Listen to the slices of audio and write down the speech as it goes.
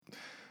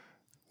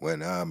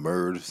when I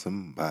murder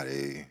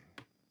somebody.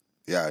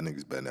 Yeah,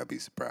 niggas better not be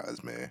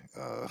surprised, man.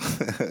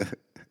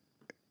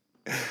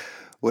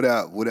 What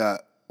out, world?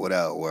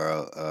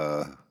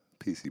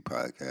 PC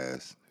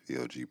podcast,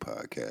 VOG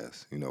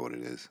podcast. You know what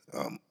it is.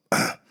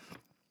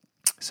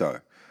 Sorry,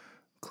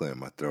 clearing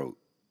my throat.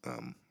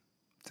 Um,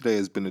 Today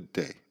has been a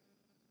day,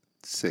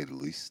 to say the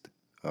least.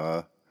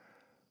 Uh,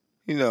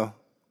 you know,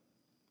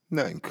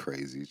 nothing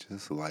crazy,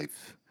 just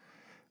life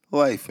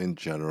in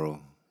general.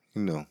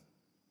 You know,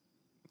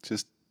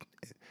 just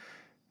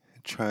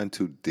trying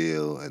to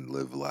deal and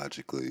live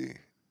logically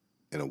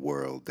in a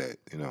world that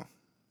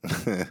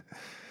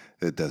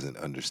that doesn't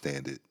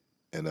understand it,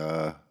 and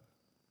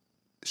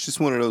it's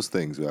just one of those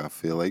things where I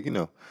feel like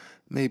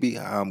maybe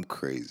I'm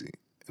crazy,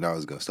 and I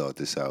was gonna start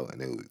this out,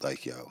 and it was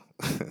like, yo,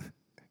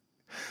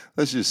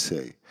 let's just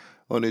say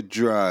on a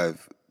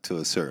drive to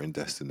a certain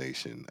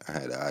destination, I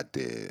had an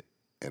idea,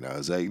 and I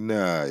was like,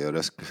 nah, yo,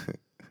 that's.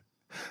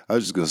 I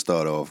was just gonna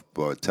start off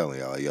by telling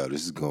y'all, yo,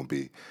 this is gonna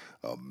be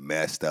a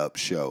messed up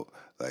show.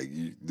 Like,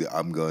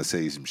 I'm gonna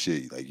say some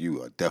shit like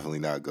you are definitely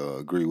not gonna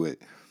agree with,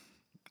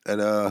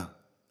 and I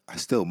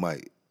still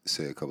might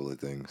say a couple of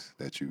things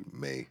that you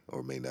may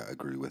or may not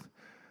agree with.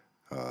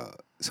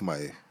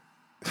 Somebody,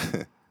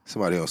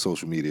 somebody on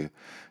social media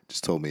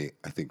just told me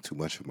I think too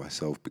much of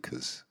myself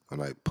because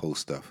when I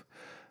post stuff,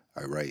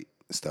 I write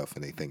stuff,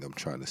 and they think I'm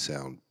trying to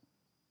sound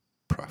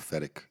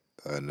prophetic,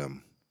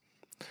 and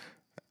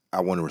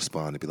I want to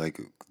respond and be like,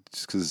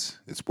 just because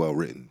it's well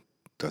written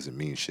doesn't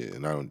mean shit,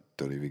 and I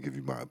don't even give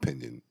you my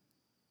opinion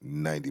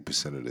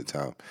 90% of the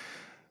time.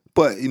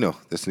 But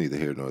that's neither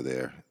here nor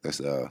there. That's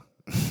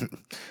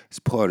it's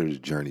part of the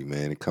journey,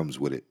 man. It comes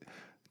with it.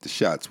 The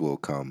shots will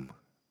come.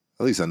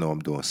 At least I know I'm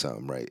doing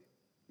something right.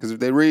 Because if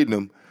they're reading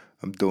them,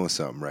 I'm doing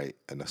something right,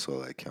 and that's all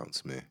that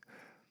counts, man.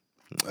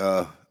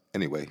 Uh,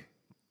 anyway,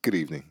 good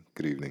evening.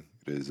 Good evening.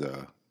 It is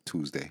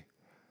Tuesday.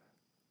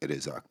 It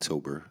is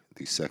October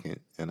the 2nd,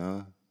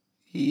 and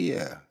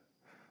yeah,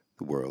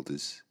 the world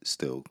is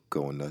still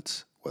going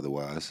nuts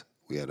weather-wise.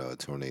 We had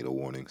tornado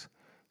warnings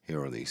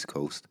here on the East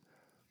Coast.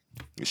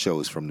 The show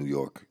is from New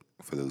York,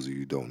 for those of you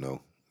who don't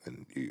know,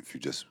 and if you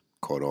just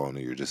caught on or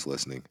you're just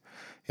listening.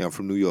 Yeah, I'm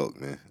from New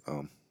York, man.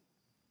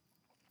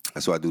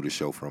 That's where I do the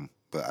show from,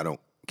 but I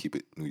don't keep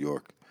it New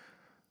York.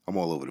 I'm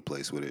all over the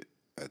place with it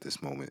at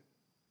this moment.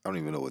 I don't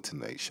even know what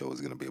tonight's show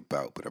is going to be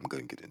about, but I'm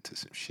going to get into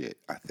some shit,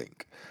 I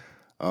think.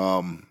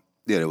 Yeah,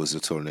 there was a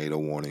tornado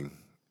warning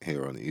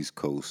here on the East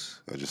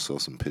Coast. I just saw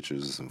some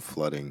pictures of some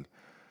flooding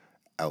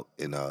out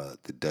in the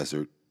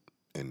desert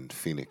in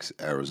Phoenix,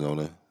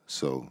 Arizona.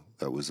 So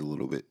that was a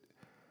little bit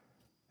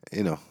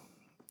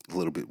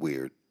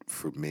weird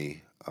for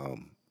me.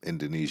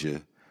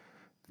 Indonesia,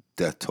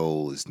 death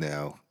toll is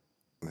now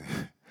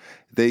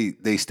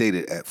they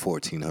stated at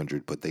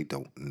 1,400, but they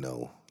don't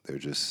know. They're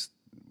just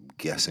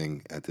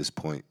guessing at this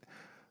point.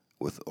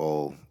 With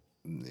all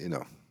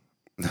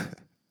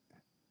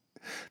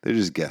they're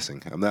just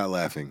guessing. I'm not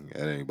laughing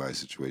at anybody's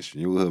situation.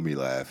 You will hear me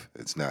laugh.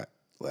 It's not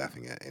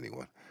laughing at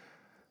anyone.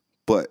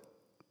 But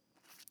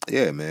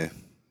yeah, man,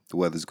 the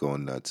weather's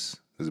going nuts.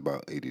 It's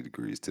about 80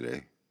 degrees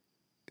today,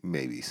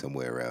 maybe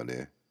somewhere around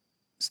there.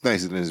 It's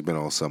nicer than it's been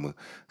all summer,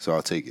 so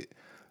I'll take it.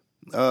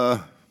 Uh,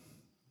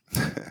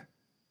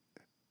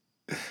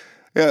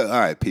 yeah, all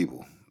right,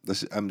 people.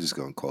 I'm just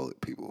gonna call it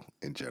people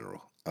in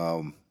general.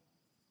 Can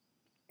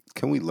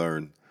we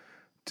learn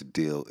to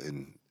deal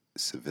in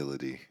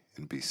civility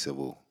and be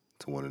civil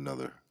to one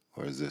another,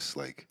 or is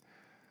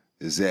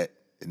that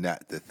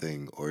not the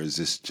thing, or is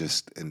this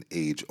just an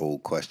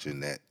age-old question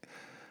that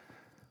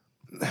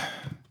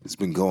has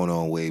been going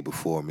on way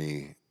before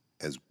me,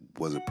 as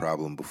was a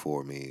problem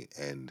before me,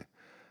 and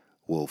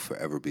will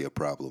forever be a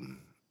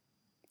problem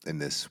in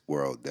this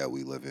world that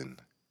we live in?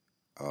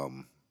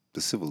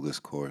 The civil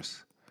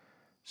discourse,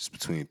 just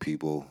between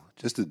people,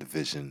 just the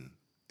division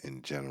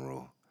in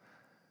general.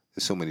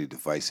 There's so many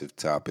divisive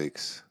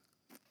topics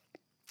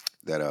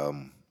that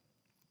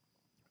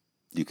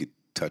you could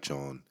touch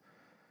on,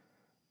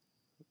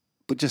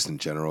 but just in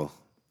general,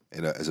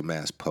 as a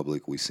mass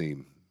public, we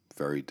seem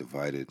very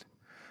divided.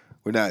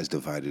 We're not as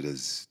divided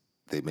as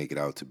they make it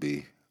out to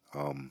be.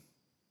 Um,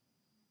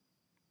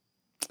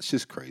 it's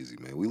just crazy,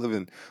 man. We live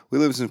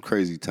in some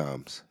crazy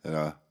times,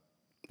 and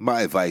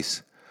my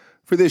advice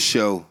for this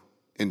show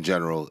in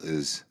general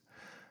is,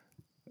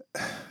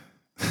 yeah,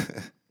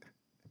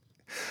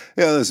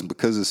 listen,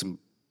 because of some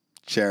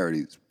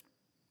charities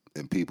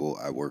and people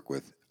I work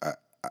with,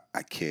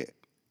 I can't.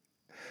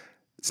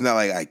 It's not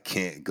like I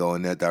can't go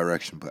in that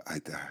direction, but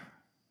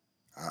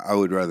I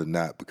would rather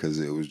not, because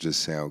it would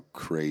just sound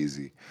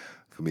crazy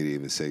for me to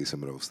even say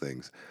some of those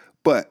things.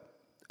 But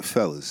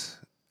fellas,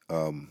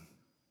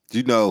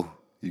 you know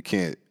you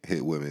can't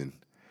hit women.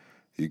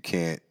 You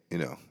can't,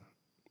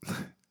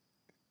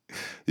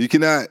 you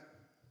cannot.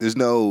 There's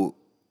no.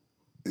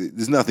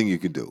 There's nothing you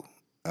can do.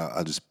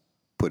 I'll just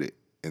put it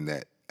in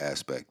that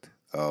aspect.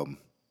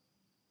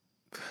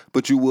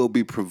 But you will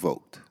be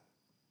provoked,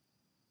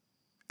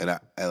 and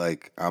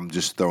I'm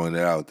just throwing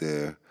it out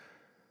there,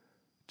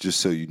 just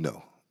so you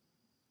know.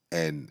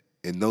 And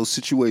in those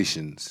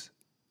situations,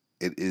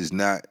 it is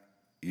not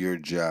your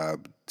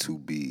job to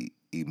be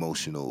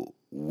emotional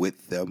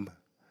with them.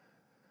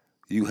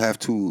 You have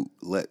to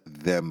let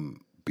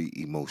them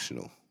be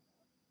emotional.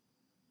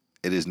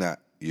 It is not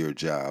your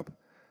job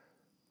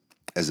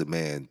as a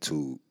man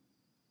to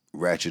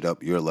ratchet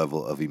up your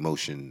level of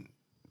emotion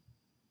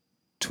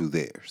to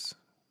theirs.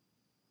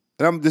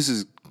 And this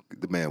is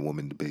the man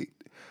woman debate,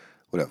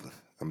 whatever.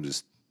 I'm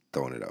just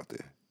throwing it out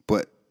there.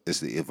 But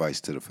it's the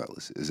advice to the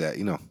fellas is that,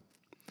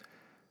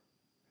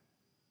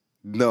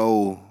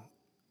 no,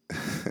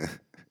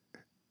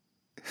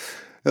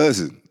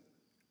 listen,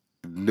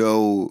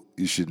 no,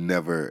 you should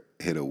never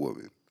hit a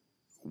woman.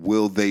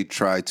 Will they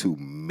try to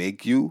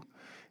make you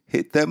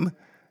hit them?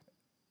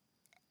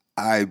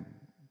 I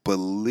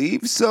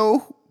believe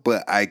so,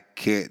 but I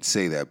can't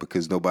say that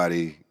because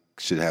nobody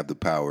should have the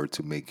power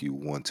to make you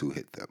want to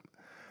hit them.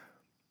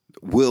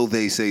 Will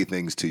they say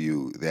things to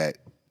you that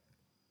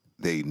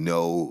they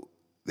know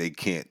they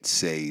can't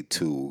say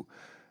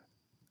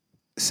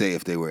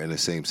if they were in a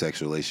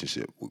same-sex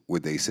relationship?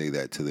 Would they say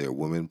that to their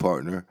woman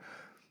partner?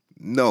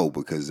 No,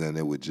 because then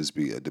it would just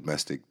be a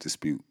domestic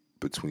dispute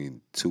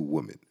between two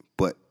women.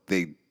 But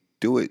they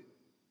do it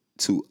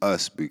to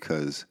us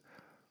because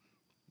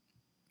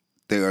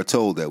they are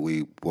told that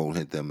we won't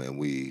hit them and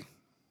we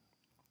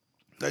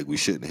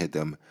shouldn't hit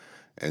them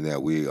and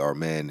that we are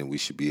men and we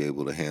should be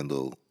able to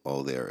handle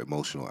all their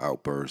emotional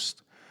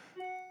outbursts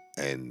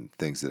and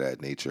things of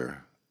that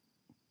nature.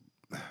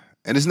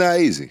 And it's not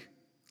easy.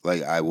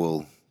 Like, I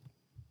will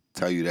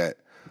tell you that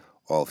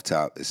off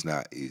top, it's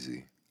not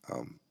easy.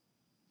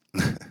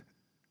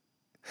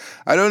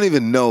 I don't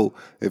even know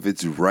if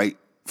it's right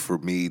for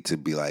me to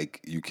be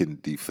like, you can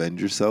defend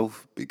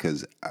yourself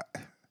because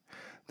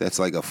that's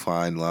like a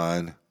fine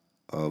line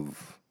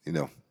of,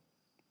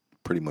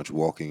 pretty much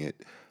walking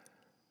it.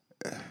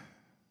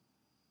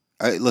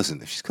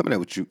 Listen, if she's coming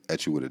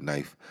at you with a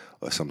knife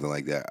or something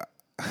like that,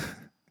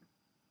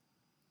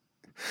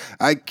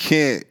 I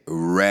can't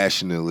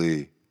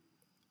rationally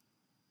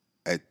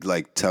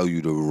tell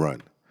you to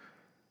run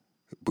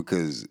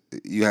because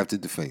you have to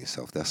defend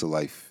yourself. That's a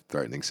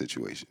life-threatening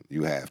situation.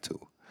 You have to.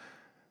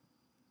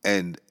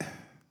 And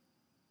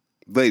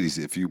ladies,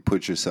 if you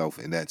put yourself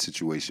in that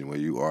situation where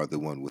you are the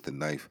one with the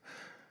knife,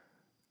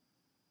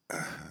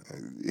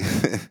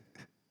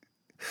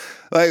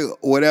 like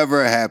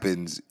whatever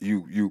happens,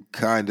 you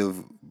kind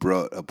of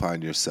brought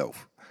upon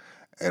yourself.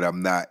 And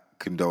I'm not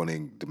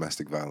condoning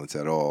domestic violence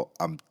at all.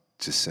 I'm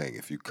just saying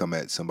if you come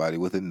at somebody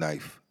with a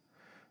knife,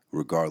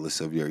 regardless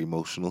of your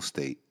emotional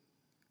state,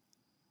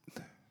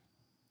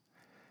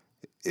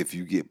 if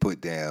you get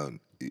put down,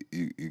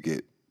 you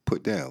get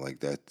put down. Like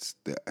that's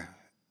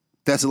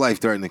a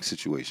life-threatening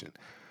situation.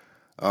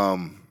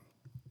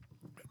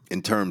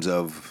 In terms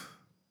of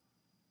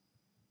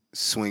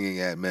swinging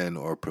at men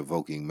or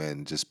provoking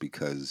men just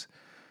because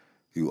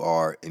you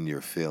are in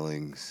your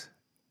feelings,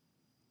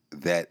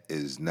 that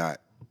is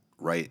not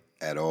right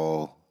at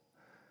all.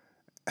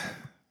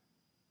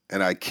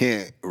 And I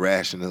can't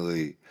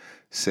rationally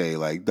say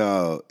like,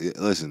 no,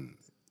 listen.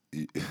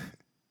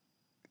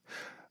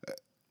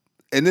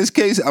 In this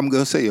case, I'm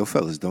gonna say, yo,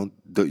 fellas, don't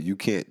you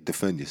can't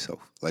defend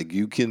yourself. Like,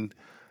 you can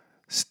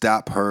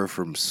stop her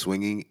from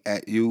swinging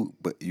at you,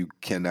 but you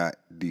cannot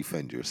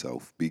defend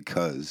yourself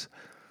because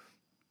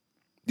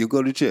you'll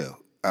go to jail.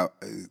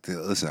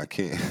 Listen, I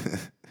can't.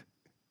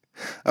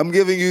 I'm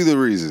giving you the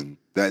reason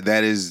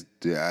that is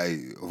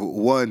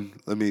one.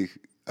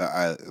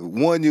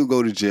 One, you'll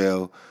go to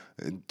jail,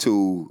 and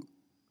two,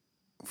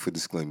 for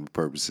disclaimer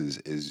purposes,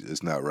 is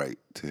it's not right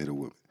to hit a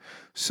woman.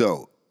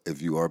 So if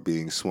you are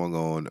being swung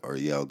on or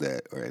yelled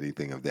at or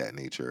anything of that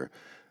nature,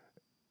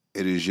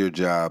 it is your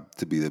job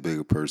to be the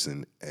bigger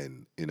person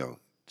and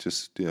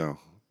just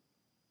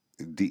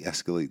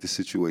de-escalate the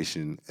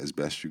situation as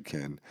best you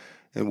can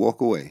and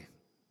walk away.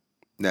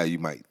 Now you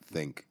might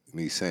think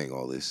me saying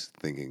all this,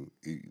 thinking,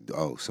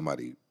 oh, some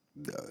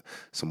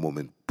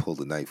woman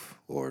pulled a knife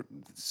or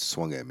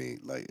swung at me.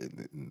 Like,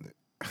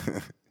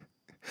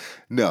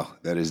 no,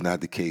 that is not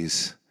the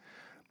case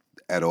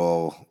at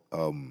all.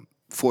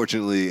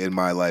 Fortunately, in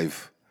my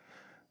life,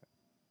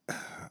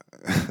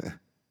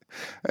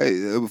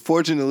 I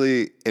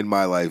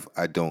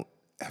don't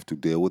have to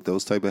deal with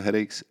those type of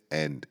headaches,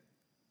 and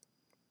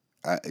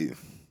I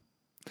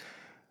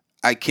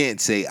can't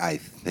say I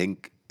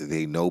think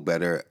they know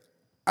better.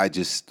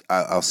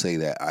 I'll say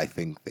that I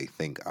think they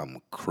think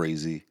I'm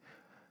crazy,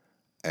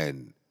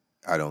 and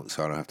I don't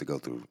have to go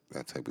through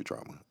that type of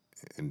drama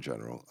in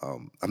general.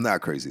 I'm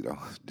not crazy though,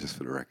 just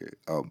for the record.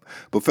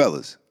 But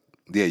fellas,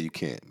 yeah, you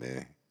can't,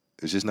 man.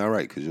 It's just not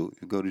right because you'll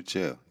go to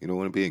jail. You don't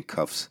want to be in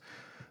cuffs,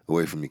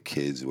 away from your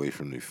kids, away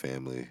from your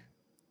family,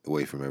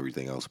 away from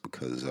everything else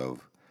because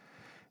of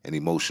an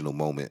emotional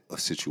moment or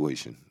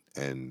situation.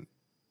 And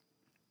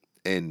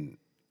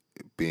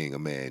being a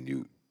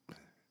man,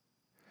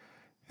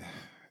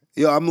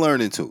 I'm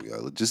learning too.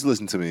 Yo. Just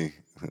listen to me.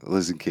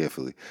 Listen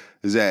carefully.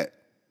 Is that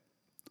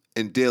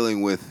in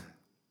dealing with,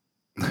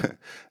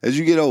 as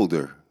you get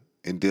older,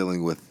 in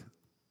dealing with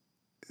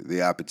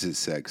the opposite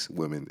sex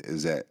women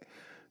is that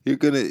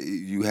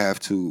you have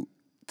to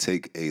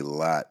take a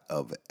lot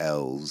of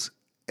L's,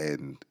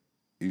 and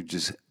you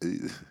just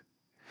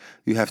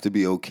you have to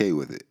be okay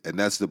with it. And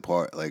that's the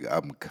part like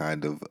I'm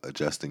kind of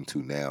adjusting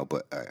to now,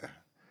 but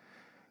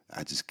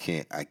I just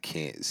can't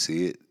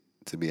see it,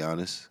 to be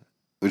honest.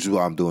 Which is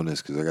why I'm doing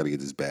this, because I got to get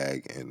this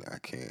bag, and I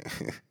can't.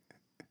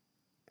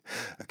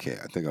 I can't.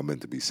 I think I'm meant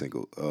to be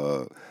single.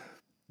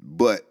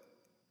 But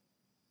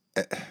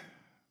uh,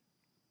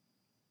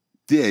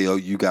 yeah, yo,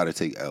 you got to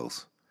take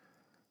L's.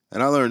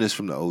 And I learned this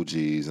from the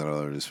OGs, and I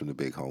learned this from the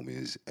big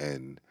homies.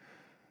 And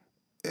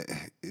yeah,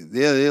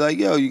 they're like,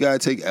 yo, you got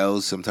to take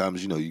L's.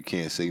 Sometimes, you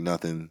can't say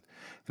nothing.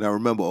 And I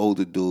remember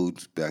older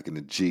dudes back in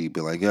the G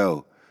be like,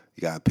 yo,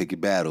 you got to pick your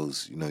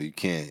battles. You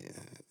can't.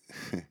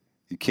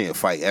 You can't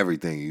fight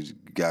everything. You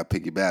gotta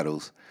pick your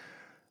battles.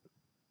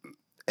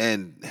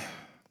 And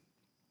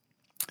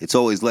it's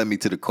always led me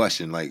to the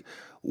question, like,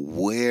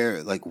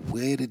 where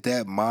did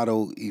that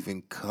motto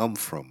even come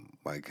from,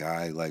 my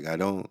guy? Like, I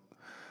don't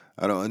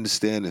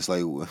understand this.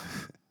 Like,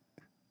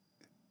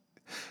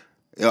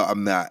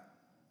 I'm not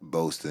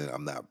boasting.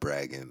 I'm not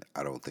bragging.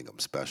 I don't think I'm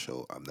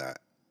special. I'm not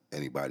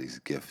anybody's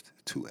gift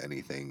to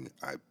anything.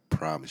 I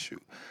promise you.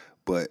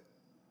 But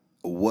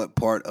what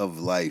part of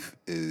life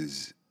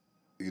is,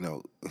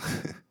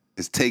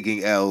 is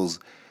taking L's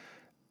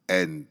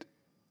and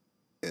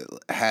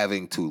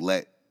having to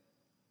let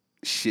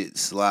shit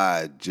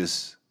slide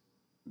just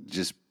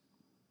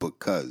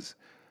because.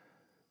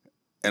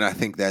 And I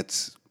think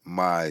that's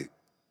my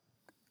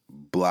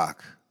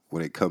block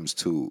when it comes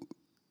to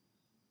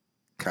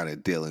kind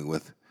of dealing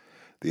with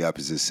the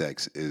opposite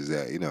sex is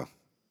that,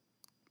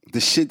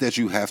 the shit that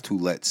you have to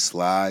let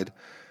slide,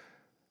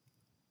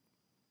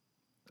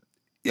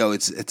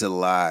 it's a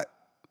lot.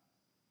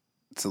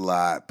 It's a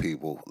lot,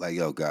 people. Like,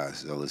 yo,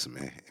 guys, listen,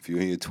 man. If you're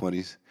in your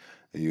 20s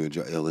and you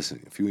enjoy,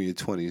 listen. If you're in your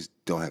 20s,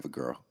 don't have a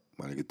girl,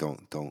 my nigga.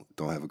 Don't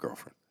have a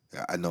girlfriend.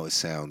 I know it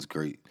sounds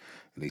great,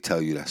 and they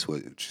tell you that's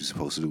what you're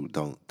supposed to do.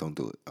 Don't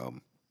do it.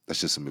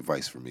 That's just some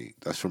advice for me.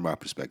 That's from my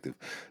perspective.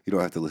 You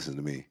don't have to listen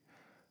to me.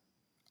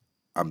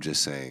 I'm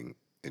just saying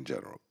in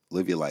general,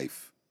 live your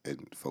life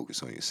and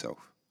focus on yourself.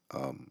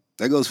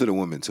 That goes for the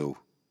women too.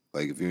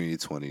 Like, if you're in your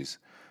 20s,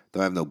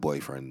 don't have no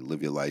boyfriend.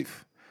 Live your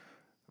life.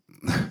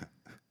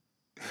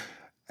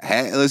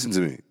 Listen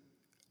to me,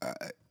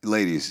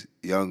 ladies,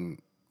 young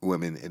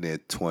women in their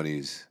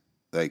 20s,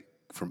 like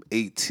from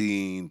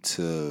 18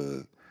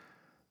 to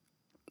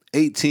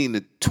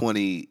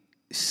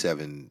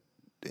 27,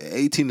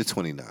 18 to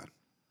 29.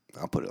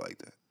 I'll put it like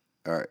that.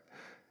 All right,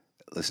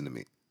 listen to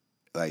me.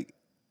 Like,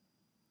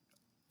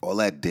 all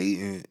that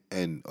dating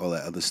and all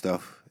that other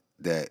stuff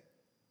that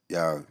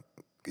y'all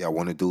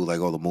want to do, like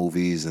all the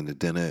movies and the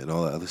dinner and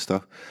all that other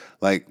stuff.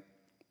 Like,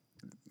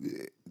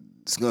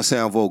 it's gonna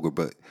sound vulgar,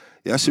 but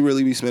y'all should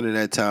really be spending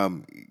that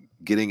time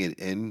getting it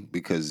in,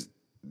 because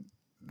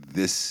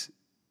this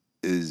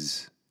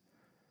is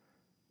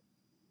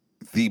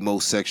the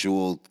most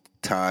sexual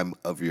time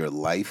of your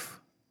life.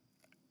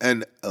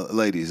 And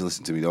ladies,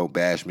 listen to me. Don't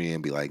bash me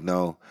and be like,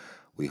 no,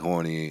 we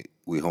hornier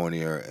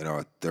in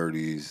our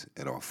 30s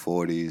and our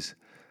 40s.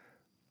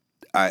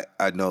 I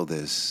know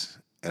this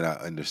and I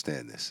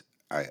understand this.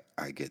 I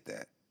get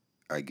that.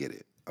 I get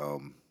it.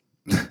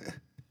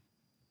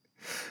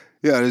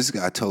 Yeah,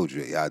 I told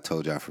you. Yeah, I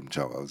told y'all from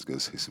jump. I was gonna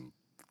say some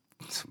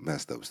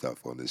messed up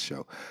stuff on this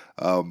show,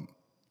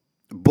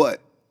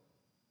 but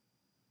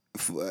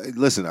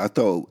listen, I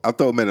throw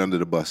men under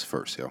the bus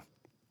first, yo.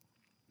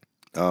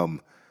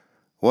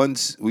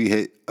 Once we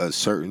hit a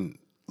certain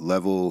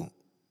level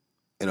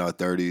in our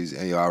 30s,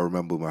 and I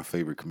remember my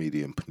favorite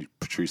comedian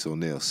Patrice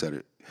O'Neal said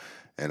it,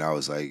 and I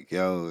was like,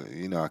 yo,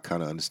 I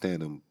kind of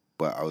understand him,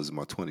 but I was in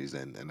my 20s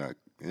then, and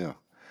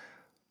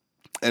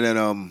and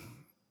then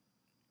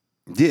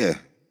yeah,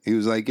 he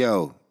was like,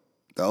 yo,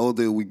 the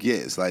older we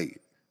get, it's like,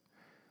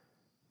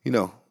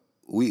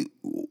 we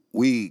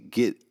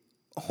get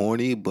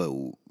horny, but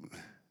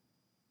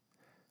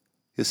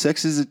the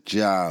sex is a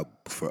job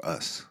for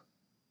us.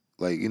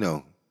 Like,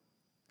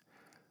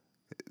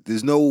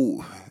 there's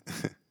no,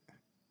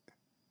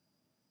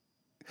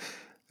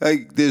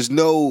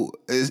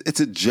 it's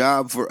a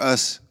job for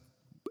us,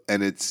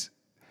 and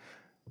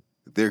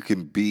there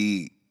can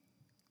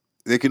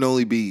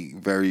only be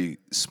very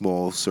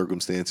small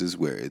circumstances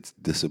where it's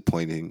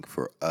disappointing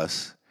for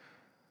us.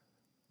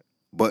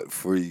 But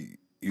for you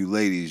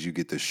ladies, you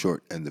get the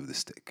short end of the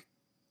stick.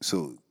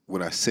 So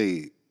when I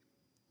say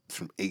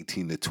from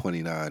 18 to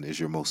 29 is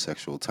your most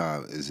sexual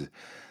time,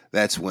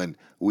 that's when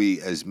we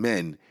as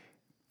men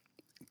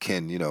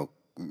can,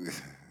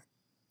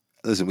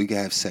 listen, we can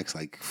have sex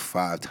like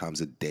 5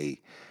 times a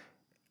day,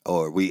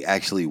 or we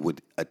actually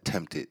would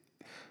attempt it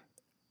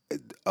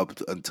up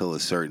until a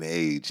certain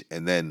age,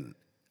 and then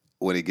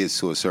when it gets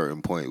to a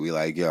certain point, we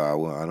like,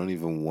 yo, I don't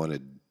even want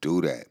to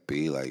do that.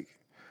 Be like,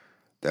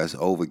 that's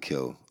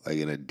overkill. Like,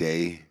 in a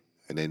day,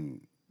 and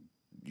then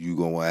you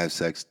gonna want to have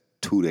sex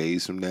 2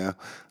 days from now.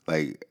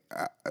 Like,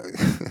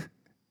 if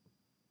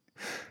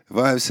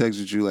I have sex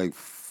with you like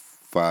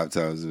 5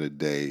 times in a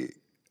day,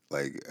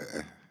 Like,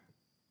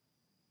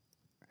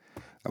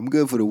 I'm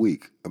good for the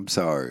week. I'm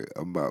sorry.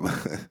 I'm about.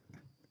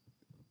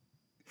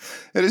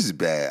 And this is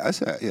bad. I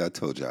said, yeah, I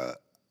told y'all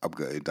I'm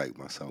gonna indict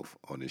myself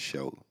on this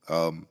show.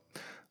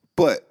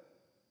 But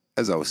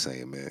as I was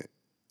saying, man,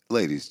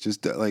 ladies,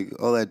 just like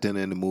all that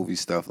dinner and the movie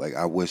stuff. Like,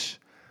 I wish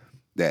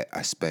that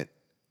I spent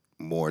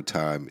more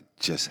time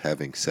just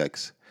having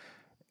sex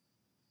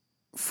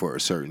for a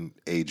certain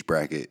age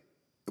bracket.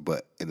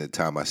 But in the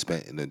time I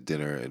spent in the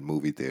dinner and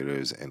movie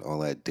theaters and all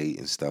that date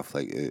and stuff,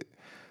 like it's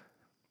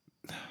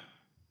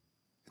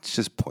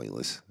just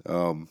pointless.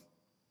 But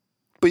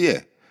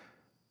yeah,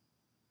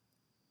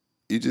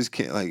 you just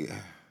can't like.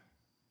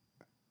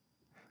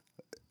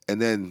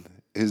 And then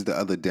here's the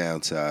other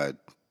downside.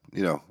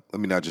 Let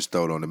me not just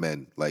throw it on the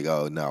men. Like,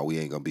 oh no, we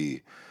ain't gonna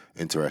be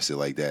interested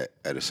like that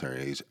at a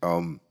certain age.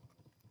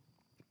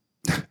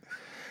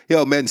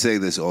 Men say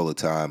this all the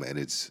time, and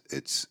it's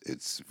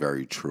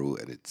very true,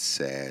 and it's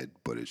sad,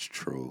 but it's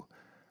true.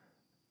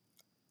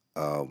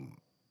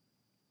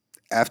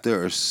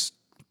 After a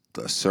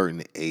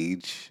certain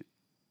age,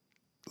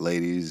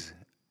 ladies,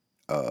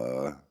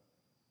 I'm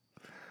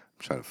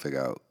trying to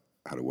figure out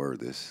how to word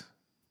this.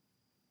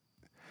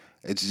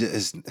 It's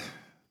just,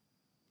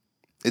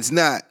 it's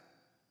not,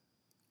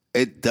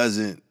 it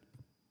doesn't,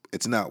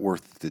 it's not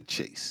worth the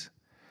chase.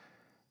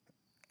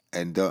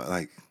 And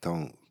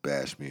don't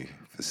bash me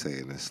for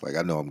saying this. Like,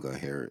 I know I'm gonna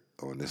hear it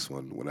on this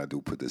one when I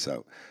do put this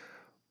out,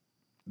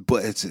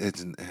 but it's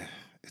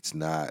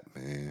not,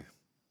 man.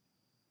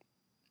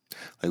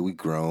 Like, we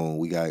grown,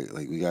 we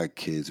got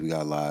kids, we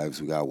got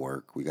lives, we got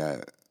work, we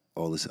got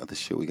all this other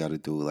shit we got to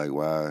do. Like,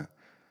 why?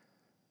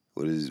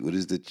 What is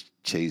the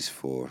chase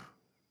for?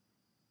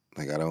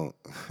 Like, I don't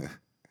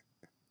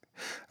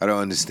I don't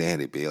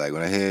understand it, B. Like,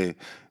 when I hear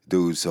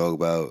dudes talk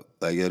about,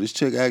 like, yo, this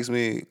chick asked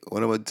me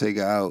when I'm gonna take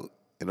her out,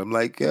 and I'm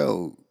like,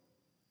 yo,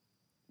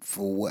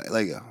 for what?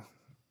 Like,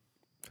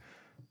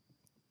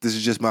 this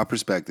is just my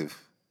perspective.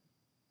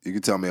 You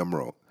can tell me I'm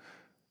wrong.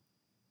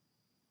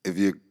 If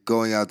you're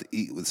going out to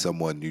eat with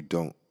someone, you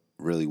don't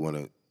really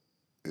want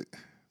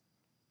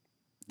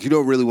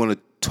to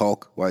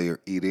talk while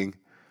you're eating,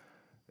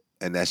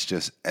 and that's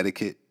just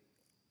etiquette.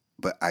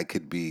 But I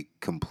could be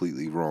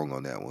completely wrong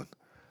on that one.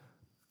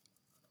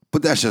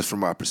 But that's just from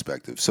my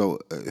perspective. So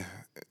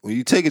when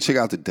you take a chick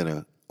out to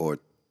dinner or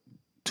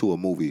to a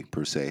movie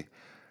per se,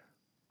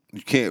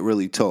 you can't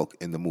really talk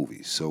in the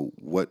movie. So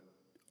what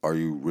are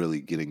you really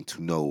getting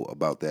to know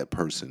about that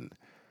person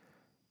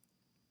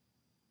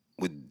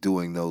with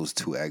doing those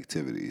two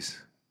activities?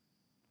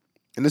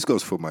 And this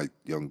goes for my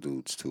young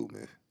dudes too,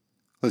 man.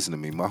 Listen to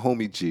me. My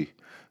homie G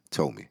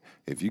told me,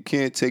 if you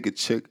can't take a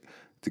chick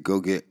to go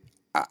get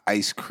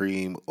ice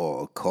cream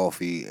or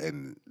coffee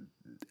and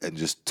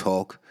just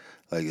talk,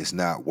 like, it's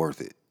not worth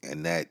it.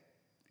 And that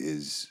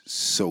is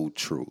so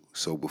true.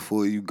 So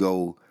before you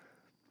go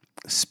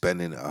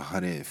spending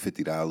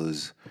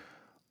 $150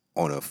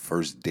 on a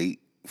first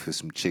date for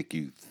some chick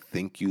you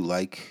think you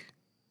like,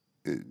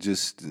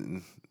 just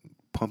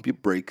pump your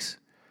brakes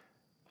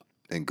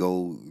and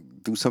go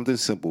do something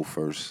simple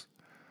first.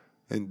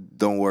 And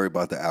don't worry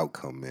about the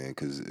outcome, man,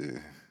 because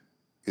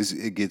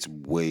it gets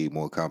way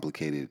more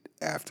complicated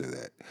after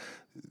that.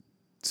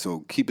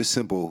 So keep it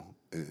simple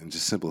and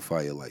just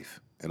simplify your life.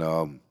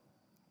 And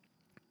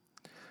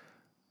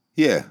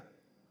yeah,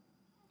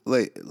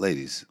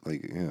 ladies,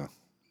 like,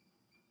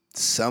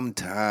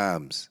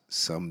 sometimes,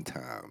 it's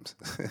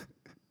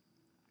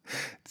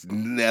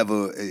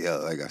never,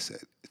 like I said,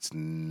 it's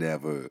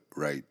never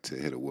right to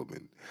hit a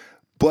woman,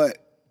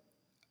 but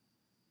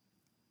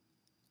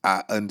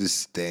I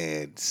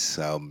understand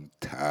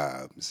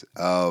sometimes.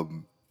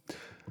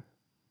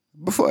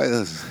 Before I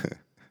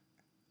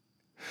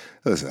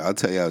listen, I'll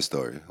tell you a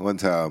story. One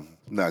time,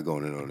 I'm not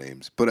going into no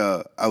names,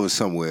 but I was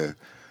somewhere,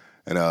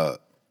 and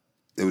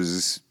there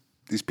was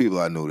these people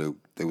I knew.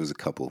 They was a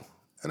couple,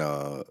 and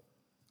I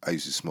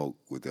used to smoke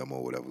with them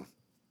or whatever.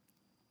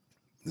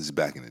 This is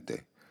back in the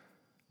day,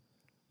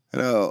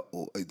 and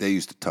they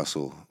used to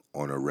tussle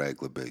on a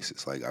regular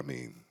basis. Like, I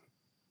mean,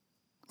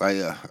 like,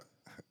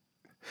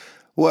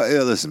 well,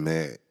 yeah, listen,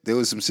 man. There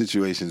was some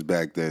situations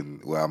back then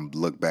where I'm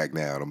look back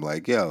now and I'm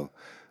like, yo,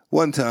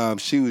 one time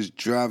she was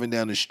driving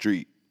down the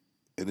street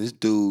and this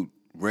dude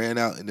ran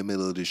out in the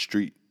middle of the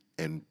street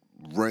and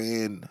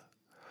ran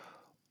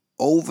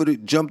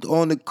jumped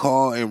on the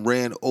car and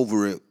ran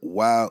over it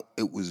while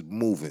it was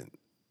moving.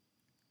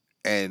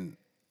 And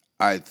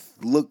I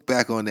look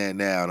back on that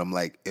now and I'm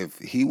like, if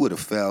he would have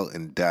fell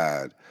and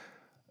died,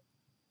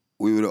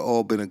 we would have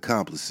all been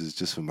accomplices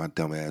just for my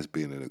dumb ass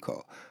being in the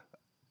car.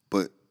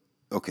 But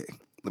okay,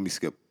 let me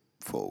skip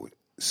forward.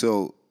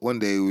 So one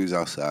day we was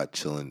outside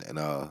chilling and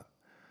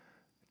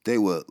they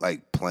were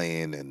like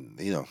playing and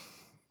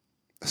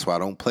that's why I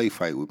don't play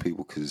fight with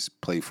people because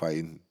play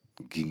fighting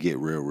can get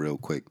real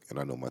quick and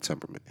I know my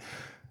temperament.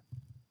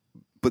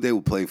 But they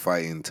would play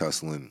fighting,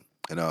 tussling,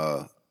 and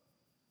I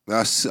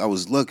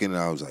was looking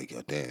and I was like,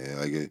 oh, damn,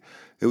 like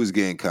it was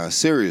getting kind of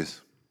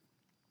serious.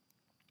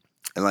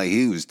 And like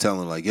he was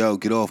telling like, yo,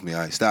 get off me,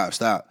 all right, stop.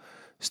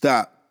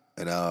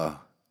 And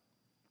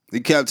He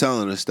kept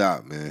telling her to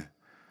stop, man.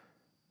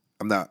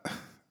 I'm not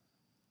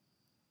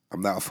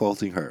I'm not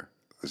faulting her.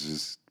 Let's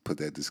just put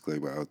that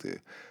disclaimer out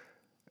there.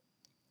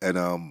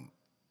 And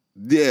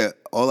yeah,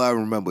 all I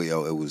remember,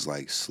 yo, it was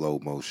like slow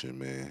motion,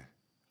 man.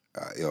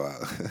 Yo,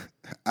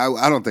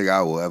 I don't think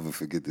I will ever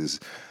forget this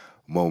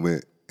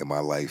moment in my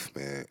life,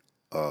 man.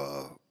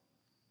 Uh,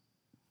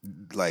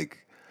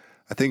 like,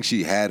 I think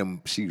she had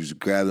him. She was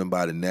grabbing him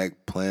by the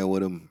neck, playing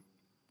with him,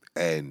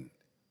 and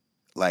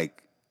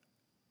like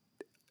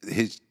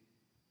his,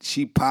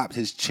 she popped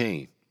his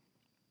chain,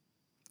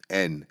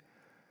 and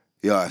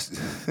yo,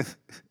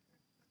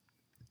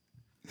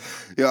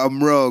 yo,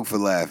 I'm wrong for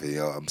laughing,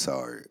 yo. I'm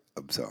sorry.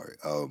 I'm sorry.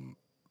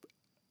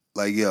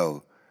 Like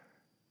yo,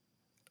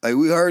 like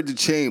we heard the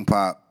chain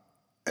pop,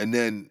 and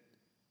then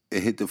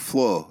it hit the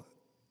floor,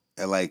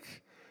 and like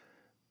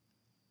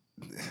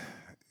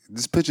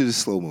just picture the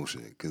slow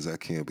motion because I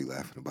can't be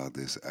laughing about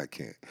this. I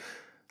can't.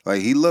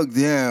 Like he looked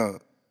down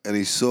and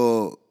he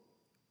saw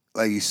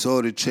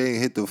the chain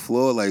hit the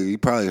floor. Like he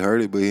probably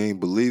heard it, but he ain't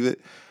believe it.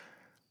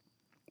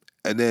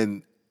 And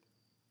then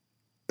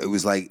it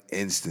was like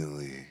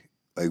instantly.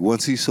 Like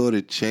once he saw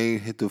the chain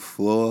hit the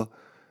floor,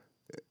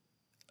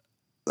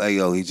 like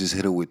yo, he just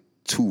hit it with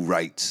two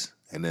rights,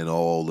 and then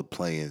all the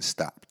playing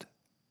stopped.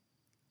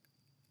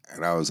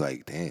 And I was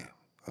like, damn.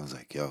 I was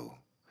like, yo,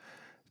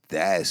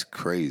 that's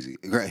crazy.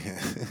 Right.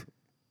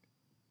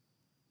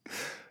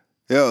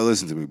 Yo,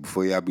 listen to me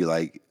before y'all be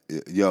like,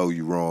 yo,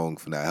 you wrong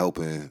for not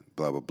helping,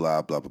 blah, blah,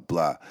 blah, blah, blah,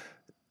 blah.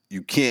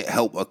 You can't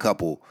help a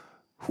couple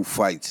who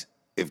fights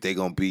if they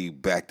gonna be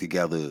back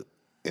together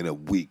in a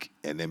week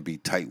and then be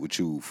tight with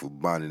you for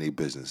minding their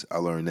business. I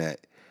learned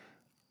that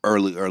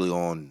early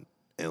on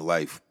in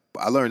life.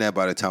 I learned that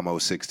by the time I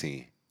was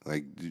 16.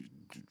 Like,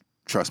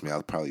 trust me,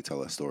 I'll probably tell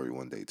that story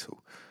one day too.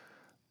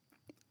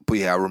 But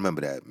yeah, I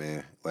remember that,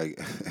 man. Like,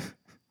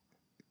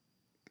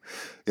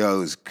 yo, it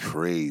was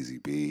crazy,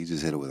 B. He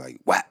just hit it with like,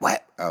 what?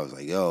 I was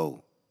like,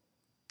 yo.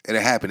 And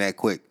it happened that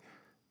quick.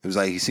 It was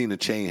like he seen the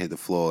chain hit the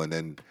floor, and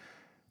then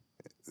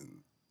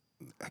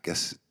I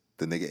guess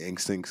the nigga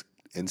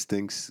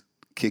instincts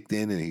kicked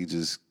in, and he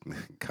just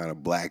kind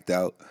of blacked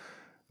out.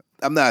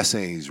 I'm not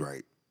saying he's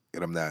right,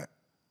 and I'm not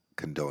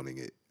condoning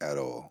it at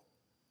all.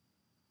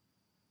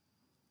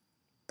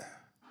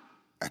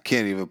 I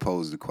can't even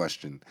pose the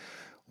question,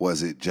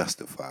 was it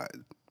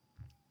justified?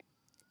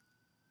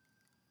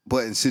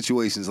 But in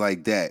situations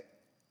like that,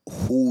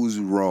 who's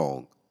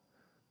wrong?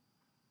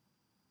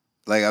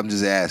 Like I'm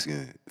just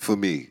asking for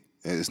me.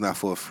 It's not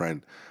for a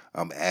friend.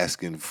 I'm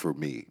asking for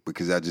me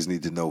because I just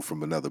need to know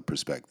from another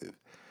perspective.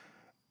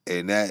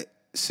 In that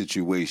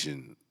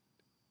situation,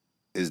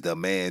 is the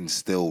man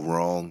still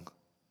wrong?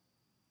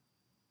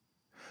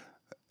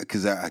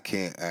 Because I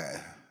can't.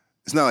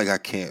 It's not like I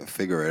can't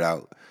figure it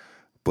out,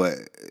 but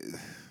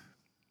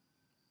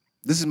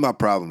this is my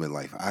problem in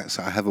life.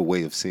 So I have a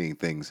way of seeing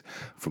things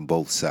from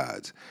both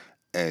sides,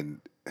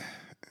 and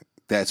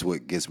that's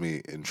what gets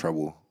me in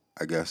trouble,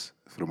 I guess,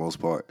 for the most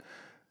part.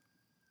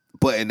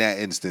 But in that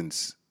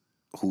instance,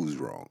 who's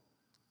wrong?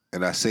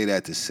 And I say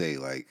that to say,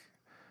 like,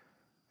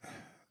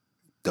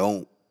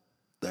 don't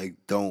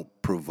don't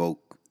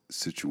provoke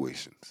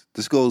situations.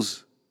 This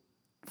goes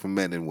for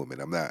men and women.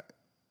 I'm not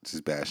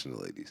just bashing the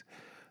ladies.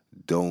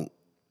 Don't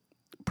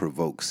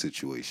provoke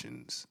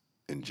situations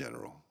in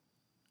general,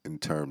 in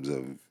terms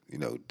of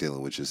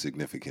dealing with your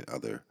significant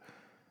other.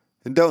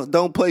 And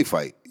don't play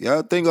fight.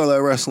 Y'all think all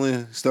that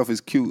wrestling stuff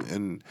is cute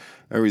and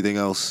everything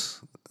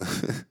else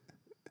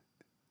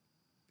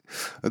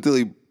until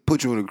he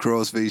put you in a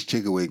crossface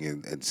chicken wing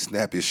and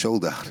snap your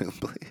shoulder out in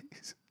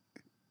place.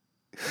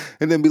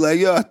 And then be like,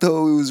 yo, I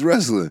thought he was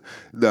wrestling.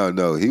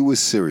 No, he was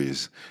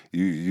serious.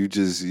 You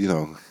just, he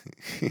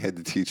had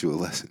to teach you a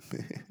lesson,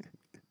 man.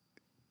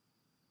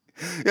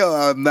 Yo,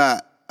 I'm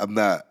not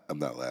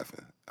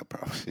laughing. I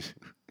promise you.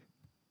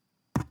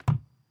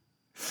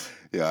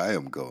 Yeah, I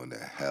am going to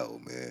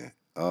hell, man.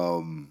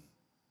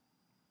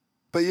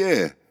 But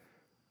yeah,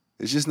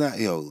 it's just not,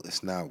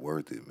 it's not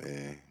worth it,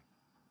 man.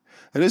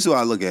 And this is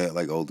why I look at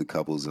like older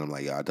couples and I'm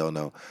like, yo, I don't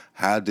know.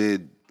 How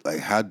did I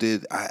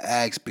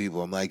ask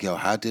people, I'm like, yo,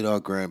 how did our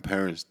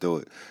grandparents do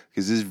it?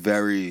 Because it's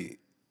very,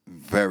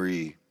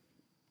 very,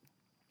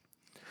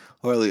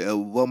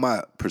 well,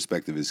 my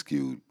perspective is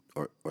skewed,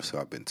 or so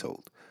I've been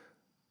told.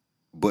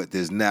 But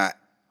there's not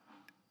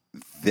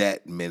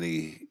that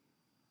many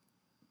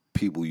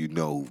people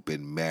who've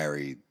been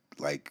married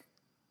like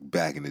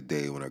back in the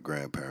day when our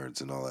grandparents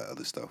and all that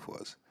other stuff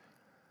was.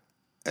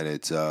 And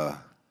it's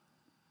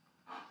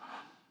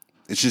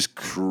just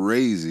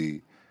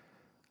crazy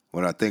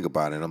when I think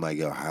about it. I'm like,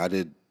 yo, how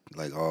did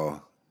like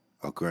all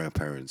our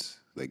grandparents,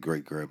 like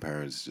great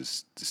grandparents,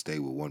 just stay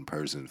with one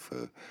person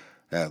for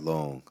that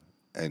long?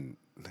 And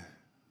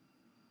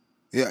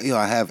yeah,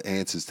 I have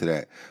answers to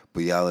that,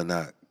 but y'all are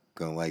not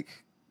gonna like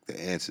the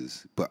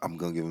answers. But I'm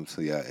gonna give them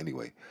to y'all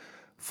anyway.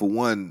 For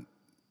one,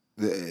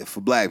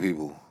 for black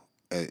people,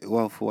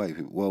 well, for white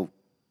people, well,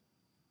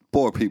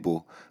 poor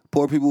people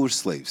were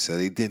slaves, so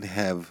they didn't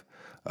have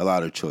a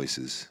lot of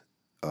choices.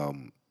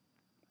 Um,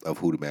 of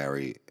who to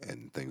marry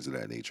and things of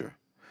that nature.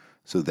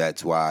 So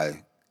that's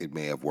why it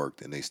may have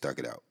worked and they stuck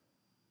it out.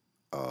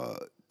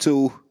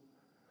 Two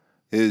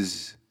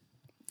is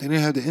they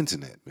didn't have the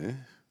internet,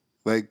 man.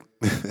 Like,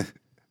 and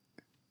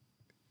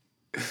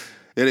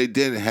they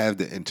didn't have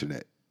the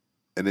internet,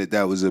 and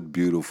that was a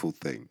beautiful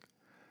thing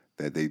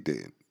that they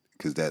didn't,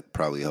 because that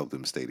probably helped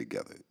them stay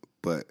together.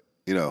 But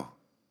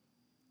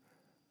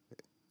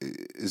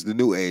it's the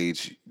new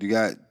age. You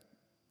got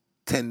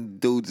 10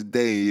 dudes a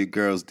day in your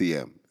girl's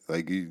DM.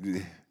 Like,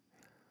 then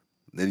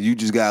you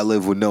just gotta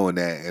live with knowing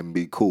that and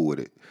be cool with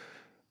it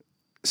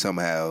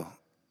somehow,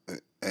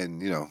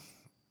 and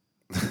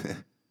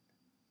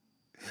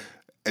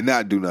and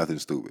not do nothing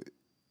stupid.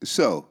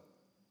 So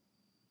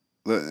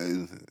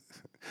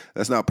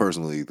that's not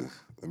personal either.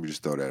 Let me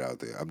just throw that out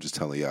there. I'm just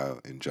telling y'all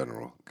in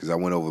general, because I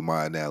went over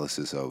my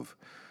analysis of,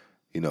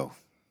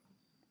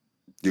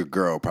 your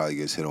girl probably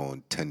gets hit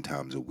on 10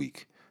 times a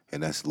week,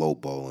 and that's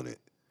lowballing it.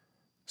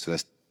 So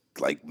that's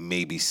like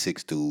maybe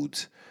 6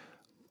 dudes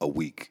a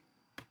week,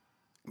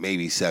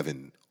 maybe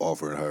 7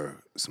 offering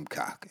her some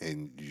cock,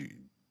 and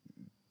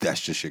that's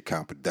just your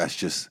comp. That's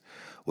just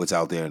what's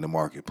out there in the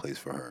marketplace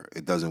for her.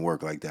 It doesn't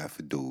work like that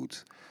for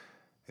dudes.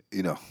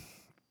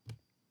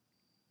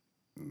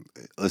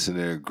 Listen,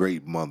 in a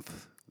great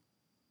month,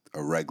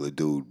 a regular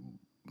dude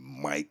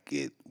might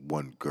get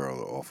one girl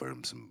to offer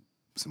him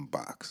some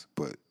box,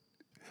 but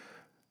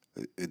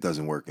it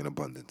doesn't work in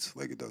abundance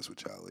like it does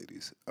with y'all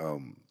ladies.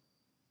 What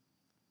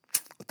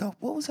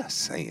was I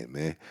saying,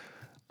 man?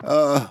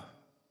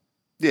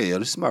 Yeah,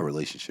 this is my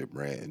relationship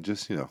rant, and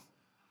just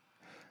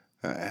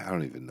I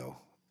don't even know.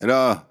 And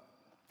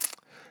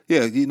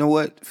yeah, you know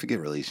what? Forget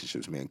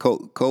relationships, man.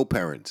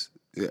 Co-parents,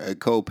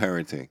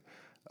 co-parenting.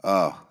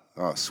 Oh,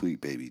 sweet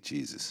baby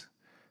Jesus.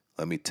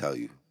 Let me tell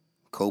you,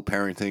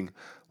 co-parenting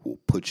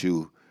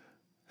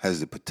has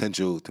the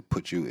potential to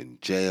put you in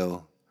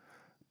jail,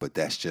 but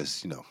that's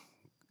just,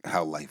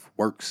 how life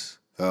works.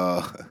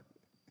 But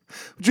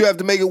you have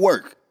to make it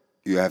work.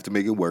 You have to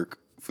make it work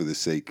for the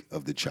sake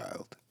of the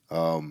child.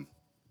 And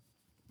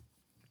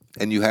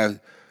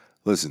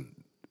listen,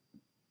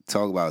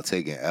 talk about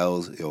taking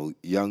L's.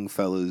 Young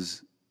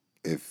fellas,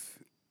 if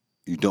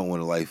you don't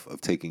want a life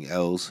of taking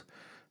L's,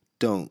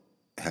 don't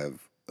have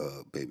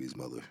a baby's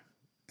mother.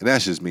 And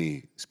that's just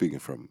me speaking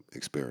from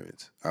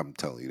experience. I'm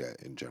telling you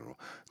that in general.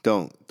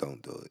 Don't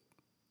do it.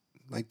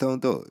 Like,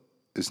 don't do it.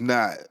 It's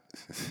not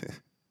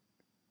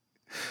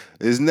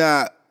it's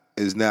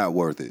not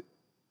worth it.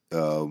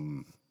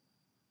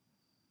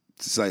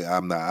 It's like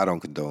I don't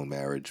condone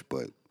marriage,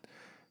 but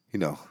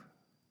if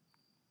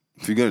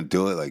you're gonna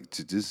do it, like,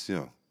 just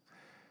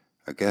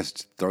I guess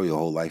throw your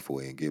whole life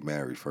away and get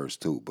married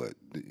first too. But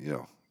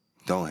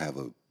don't have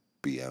a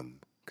BM,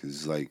 because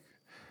it's like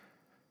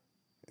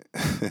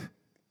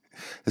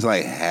it's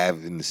like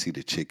having to see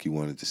the chick you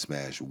wanted to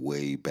smash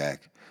way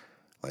back,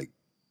 like,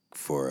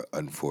 for an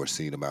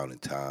unforeseen amount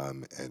of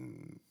time,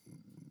 and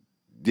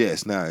yeah,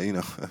 it's not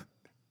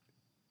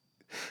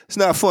it's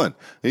not fun.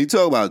 And you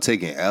talk about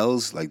taking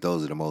L's, like,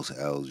 those are the most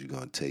L's you're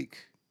gonna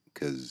take,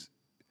 because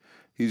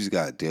you just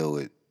gotta deal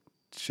with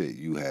shit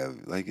you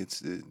have. Like,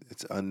 it's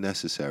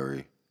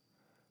unnecessary.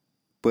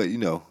 But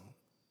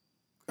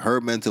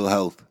her mental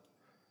health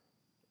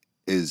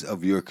is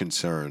of your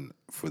concern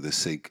for the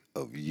sake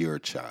of your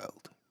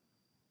child.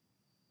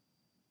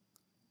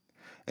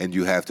 And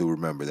you have to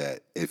remember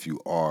that if you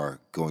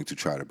are going to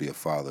try to be a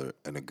father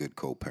and a good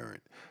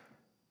co-parent,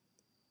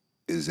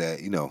 is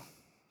that,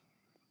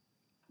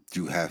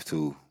 you have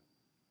to,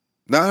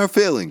 not her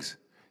feelings.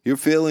 Your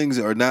feelings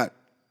are not,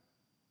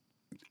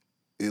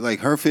 like,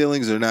 her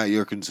feelings are not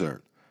your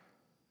concern.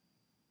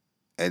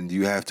 And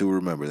you have to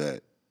remember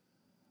that.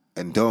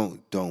 And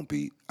don't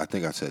beat. I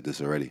think I said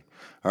this already.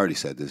 I already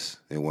said this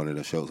in one of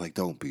the shows. Like,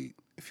 don't beat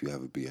if you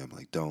have a BM.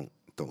 Like, don't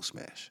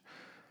smash.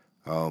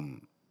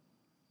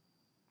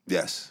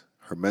 Yes,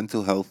 her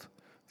mental health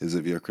is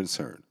of your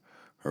concern.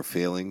 Her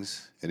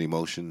feelings and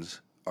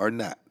emotions are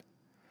not.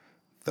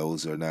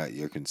 Those are not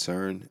your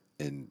concern,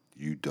 and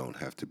you don't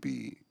have to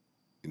be,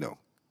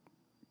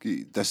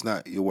 that's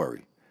not your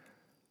worry.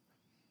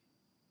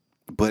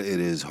 But it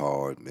is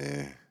hard,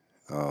 man.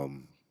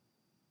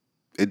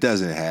 It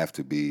doesn't have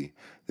to be.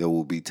 There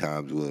will be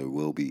times where it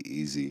will be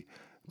easy,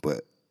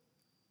 but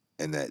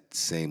in that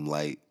same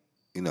light,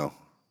 you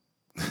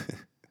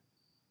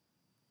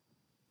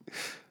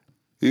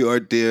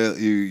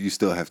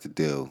still have to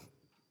deal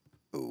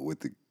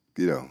with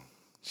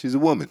she's a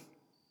woman.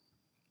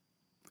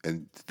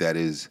 And that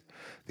is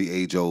the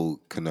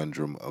age-old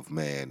conundrum of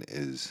man,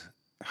 is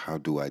how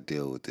do I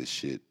deal with this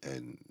shit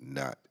and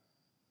not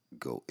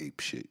go ape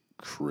shit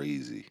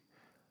crazy?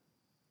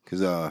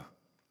 Because I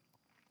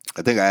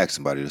think I asked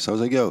somebody this. I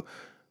was like, yo,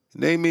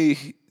 name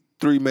me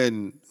 3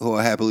 men who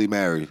are happily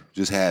married,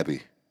 just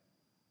happy.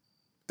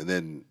 And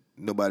then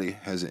nobody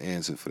has an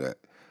answer for that.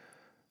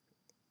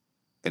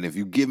 And if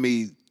you give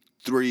me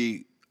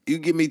 3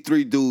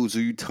 dudes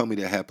who you tell me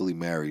they're happily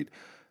married,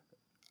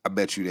 I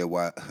bet you their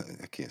wife,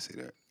 I can't say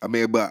that. I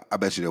mean, but I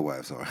bet you their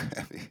wives aren't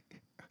happy.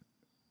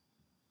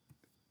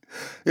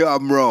 Yeah,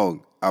 I'm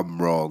wrong.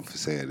 I'm wrong for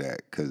saying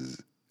that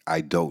because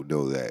I don't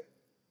know that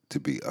to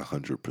be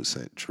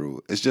 100%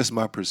 true. It's just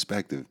my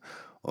perspective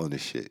on the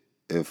shit.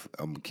 If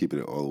I'm keeping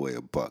it all the way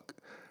a buck,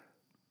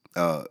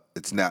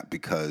 it's not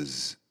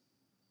because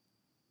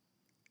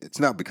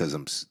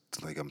I'm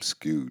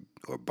skewed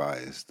or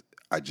biased.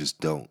 I just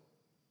don't.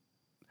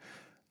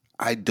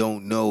 I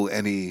don't know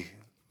any.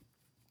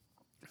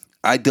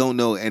 I don't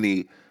know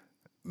any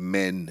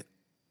men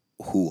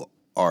who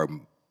are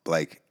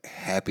like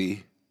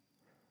happy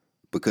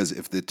because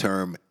if the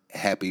term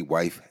happy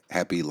wife,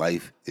 happy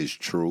life is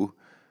true,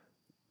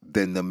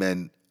 then the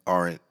men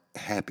aren't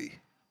happy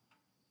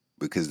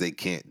because they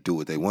can't do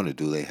what they want to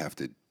do. They have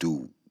to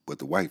do what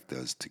the wife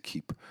does to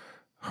keep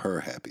her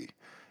happy.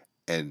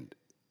 And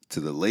to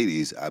the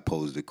ladies, I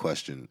posed the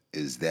question,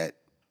 is that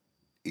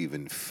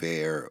even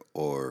fair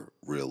or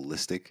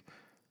realistic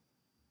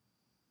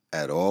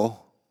at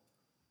all?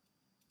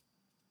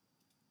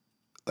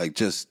 Like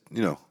just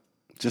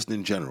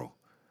in general,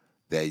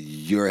 that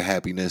your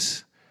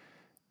happiness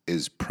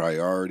is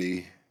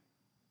priority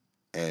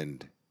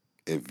and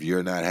if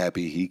you're not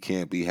happy, he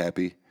can't be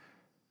happy.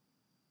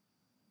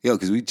 Yo,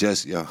 because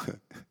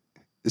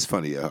it's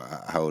funny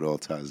how it all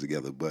ties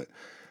together. But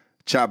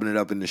chopping it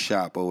up in the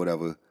shop or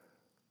whatever,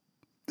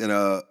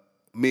 and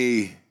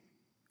me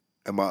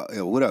and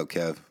what up,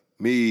 Kev?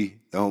 Me,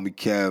 the homie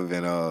Kev,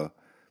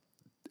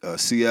 and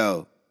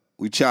CL,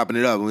 we chopping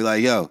it up, and we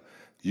like, yo,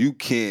 you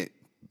can't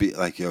be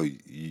like,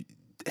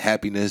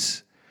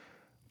 happiness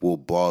will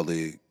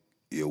bother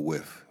your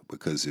whiff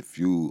because if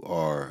you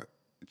are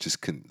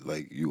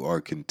you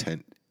are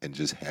content and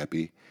just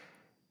happy,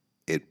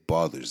 it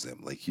bothers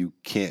them. Like you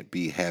can't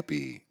be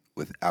happy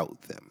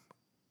without them.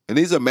 And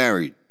these are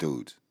married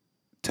dudes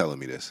telling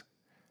me this.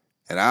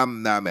 And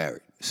I'm not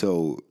married.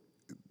 So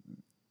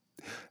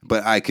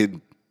but I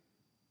could,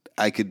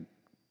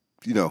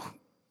 you know,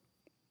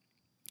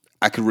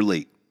 I could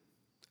relate.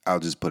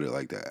 I'll just put it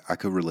like that. I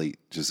could relate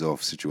just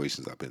off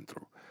situations I've been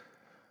through.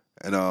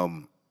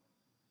 And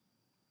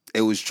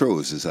it was true.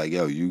 It's just like,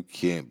 yo, you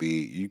can't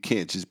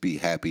just be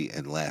happy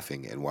and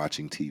laughing and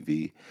watching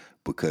TV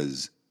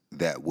because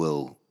that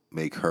will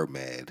make her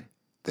mad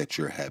that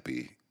you're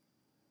happy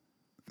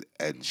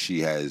and she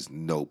has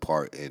no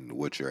part in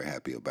what you're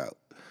happy about.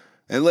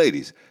 And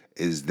ladies,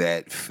 is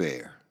that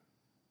fair?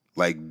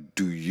 Like,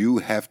 do you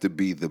have to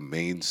be the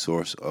main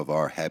source of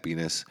our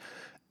happiness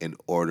in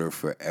order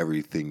for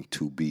everything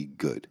to be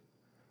good?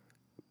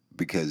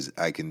 Because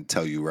I can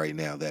tell you right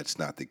now that's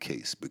not the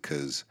case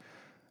because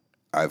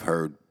I've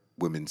heard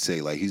women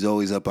say like he's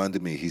always up under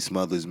me, he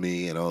smothers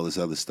me and all this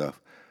other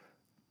stuff.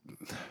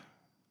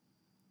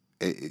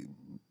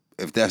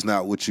 If that's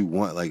not what you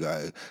want, like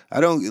I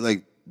don't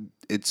like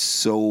it's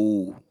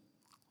so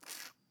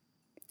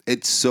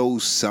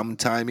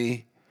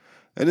sometimey.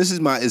 And this is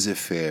my is it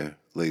fair,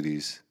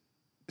 ladies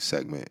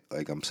segment.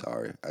 Like I'm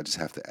sorry. I just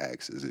have to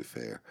ask, is it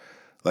fair?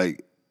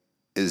 Like,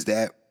 is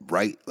that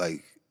right?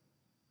 Like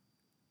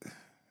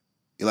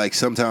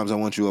sometimes I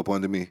want you up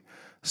under me,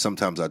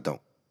 sometimes I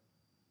don't.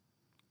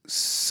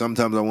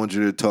 Sometimes I want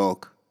you to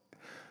talk,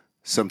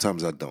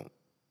 sometimes I don't.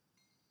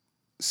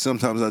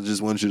 Sometimes I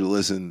just want you to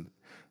listen,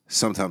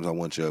 sometimes I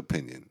want your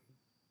opinion.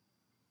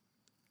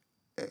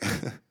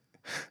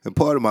 And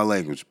part of my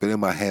language, but in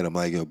my head I'm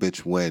like, yo,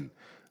 bitch, when?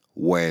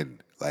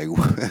 Like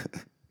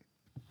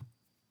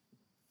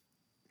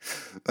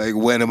like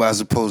when am I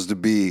supposed to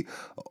be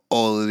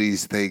all of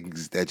these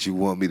things that you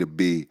want me to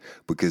be?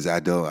 Because I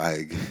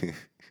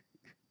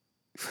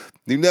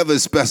you never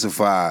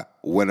specify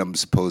when I'm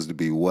supposed to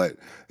be what,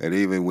 and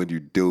even when you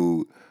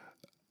do,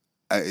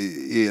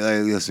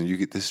 listen, you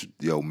get this,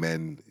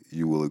 men,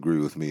 you will agree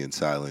with me in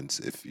silence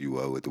if you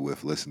are with the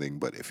whiff listening,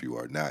 but if you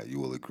are not, you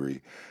will agree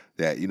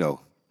that,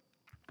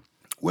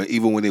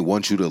 even when they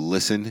want you to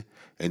listen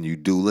and you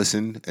do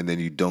listen and then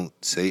you don't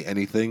say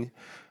anything,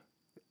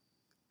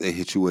 they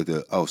hit you with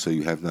so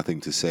you have nothing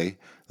to say?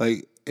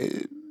 Like,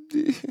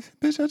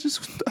 bitch,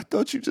 I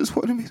thought you just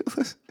wanted me to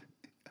listen.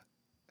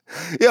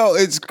 Yo,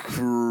 it's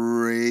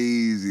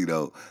crazy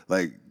though.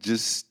 Like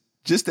just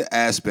the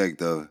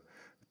aspect of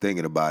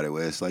thinking about it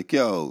where it's like,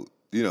 yo,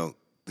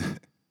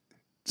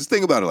 just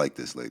think about it like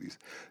this, ladies.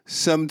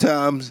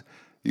 Sometimes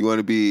you want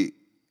to be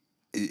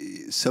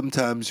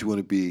sometimes you want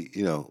to be,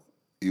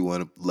 you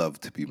want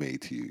love to be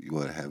made to you. You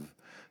want to have,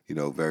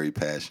 very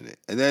passionate.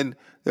 And then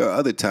there are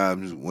other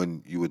times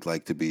when you would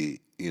like to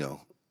be,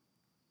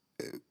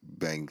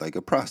 banged like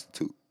a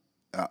prostitute.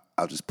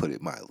 I'll just put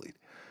it mildly.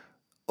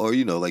 Or,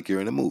 like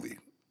you're in a movie.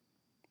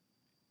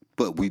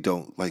 But we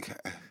don't, like,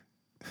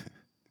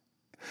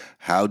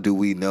 how do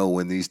we know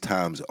when these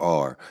times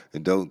are?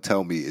 And don't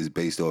tell me it's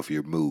based off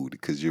your mood,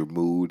 because your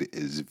mood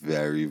is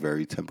very,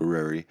 very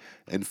temporary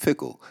and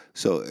fickle.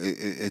 So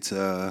it's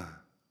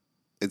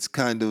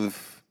kind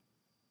of,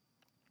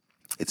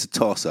 it's a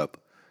toss up.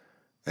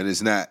 And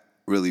it's not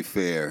really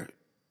fair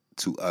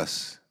to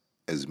us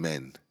as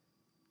men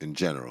in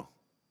general.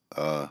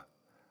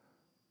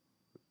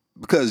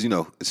 Because,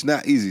 it's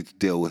not easy to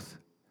deal with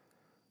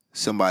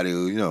somebody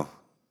who,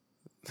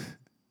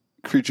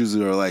 creatures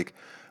that are like,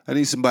 I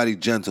need somebody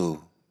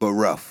gentle but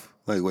rough.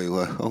 Like, wait,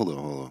 what? Hold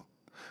on.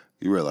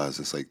 You realize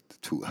it's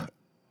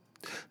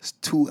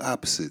two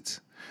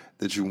opposites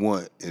that you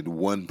want in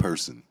one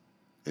person,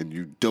 and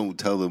you don't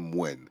tell them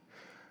when.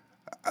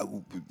 I,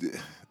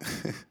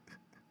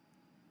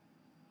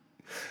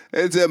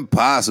 it's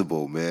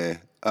impossible, man.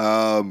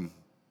 Yo,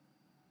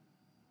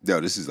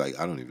 this is like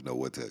I don't even know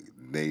what to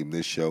name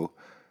this show.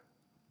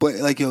 But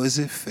like, yo, is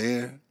it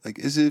fair? Like,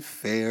 is it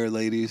fair,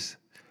 ladies?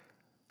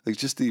 Like,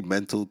 just the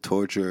mental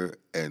torture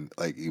and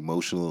like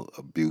emotional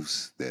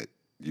abuse that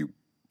you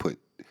put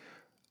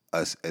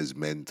us as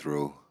men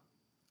through.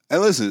 And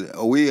listen,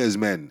 we as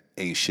men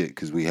ain't shit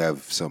because we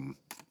have some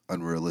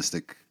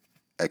unrealistic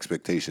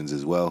expectations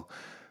as well,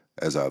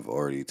 as I've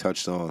already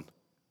touched on.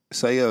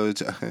 So yo,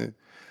 it's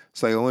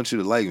like I want you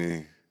to like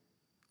me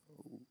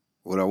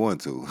when I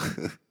want to.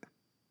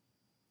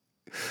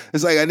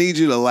 It's like I need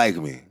you to like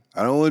me.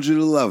 I don't want you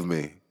to love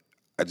me.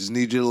 I just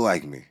need you to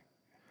like me.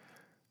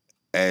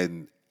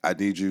 And I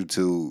need you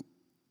to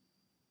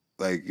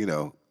like,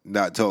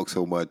 not talk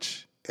so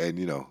much and,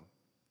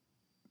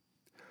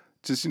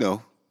 just,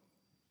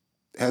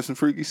 have some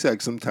freaky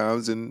sex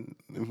sometimes and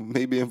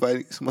maybe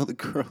invite some other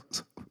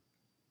girls.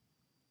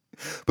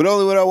 But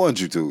only when I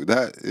want you to.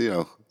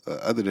 That,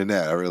 other than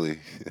that, I really,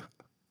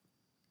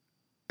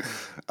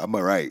 I'm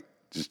all right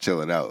just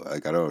chilling out.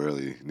 Like, I don't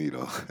really need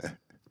all that.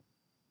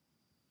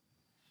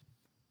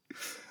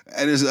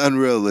 And it's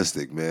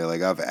unrealistic, man.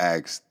 Like, I've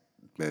asked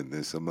men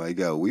this. I'm like,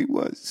 yo, we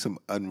want some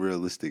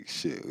unrealistic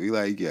shit. We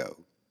like, yo,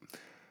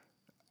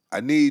 I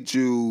need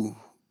you,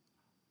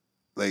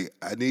 I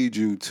need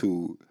you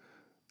to,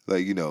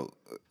 like,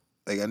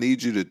 I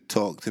need you to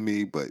talk to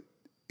me, but,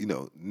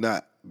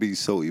 not be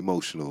so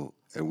emotional.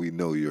 And we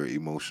know you're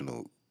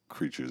emotional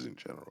creatures in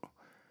general.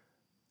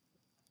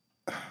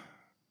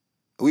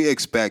 We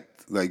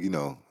expect,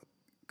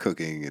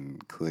 cooking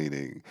and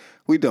cleaning.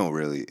 We don't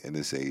really in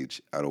this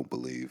age, I don't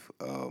believe.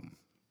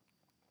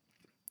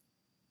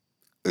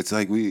 It's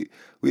like we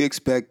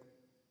expect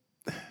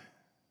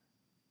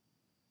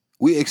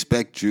we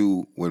expect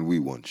you when we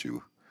want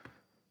you.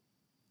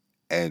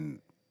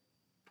 And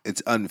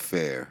it's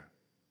unfair.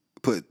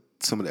 Put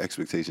some of the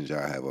expectations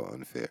y'all have are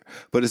unfair.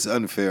 But it's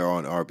unfair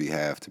on our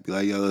behalf to be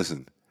like, yo,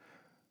 listen,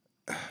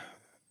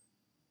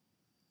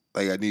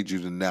 like I need you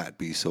to not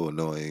be so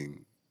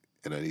annoying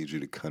and I need you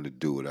to kind of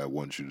do what I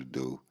want you to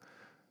do.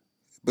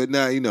 But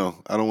now, I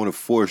don't want to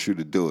force you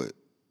to do it.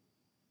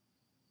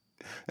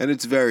 And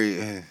it's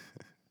very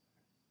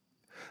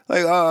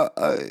like,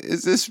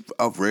 is this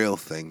a real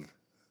thing?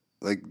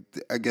 Like,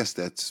 I guess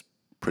that's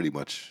pretty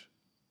much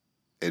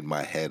in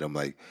my head. I'm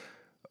like,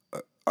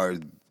 are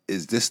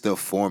is this the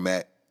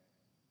format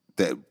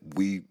that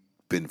we've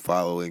been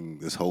following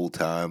this whole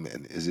time,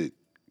 and is it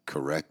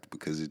correct?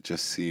 Because it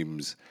just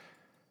seems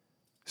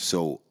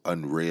so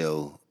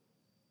unreal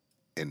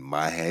in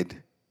my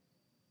head.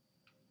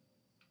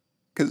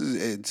 Because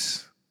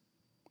it's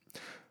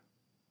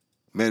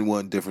men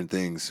want different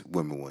things,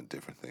 women want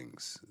different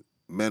things.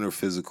 Men are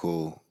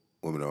physical,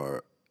 women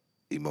are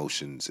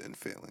emotions and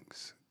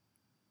feelings.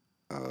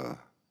 Uh,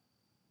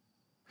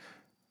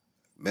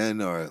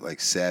 Men are like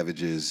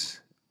savages,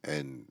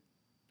 and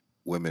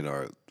women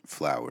are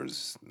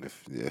flowers.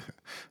 Yeah,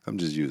 I'm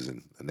just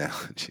using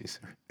analogies,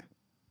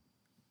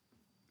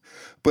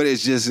 but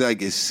it's just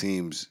like it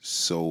seems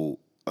so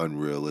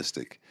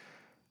unrealistic,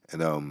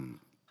 and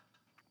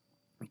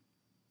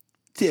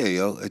yeah,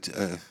 yo,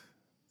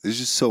 there's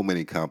just so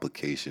many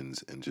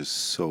complications, and just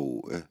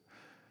so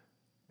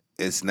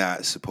it's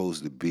not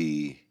supposed to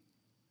be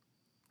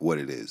what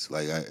it is.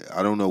 Like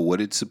I don't know what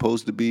it's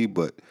supposed to be,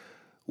 but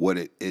what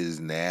it is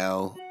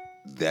now,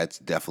 that's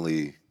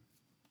definitely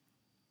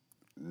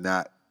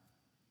not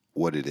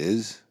what it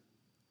is.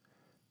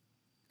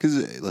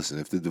 Because listen,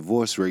 if the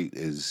divorce rate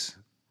is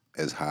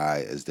as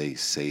high as they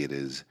say it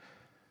is,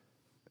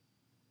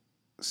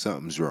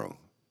 something's wrong.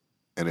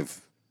 And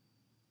if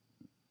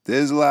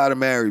there's a lot of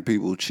married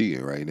people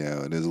cheating right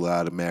now, and there's a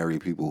lot of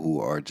married people who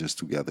are just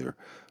together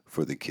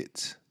for the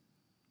kids.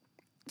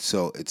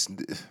 So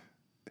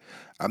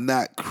I'm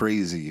not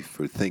crazy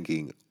for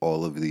thinking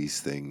all of these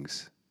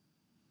things.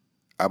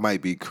 I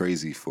might be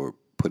crazy for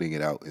putting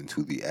it out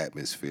into the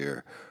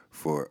atmosphere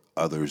for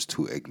others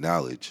to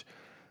acknowledge.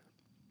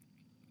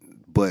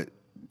 But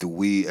do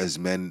we as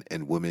men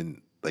and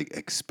women like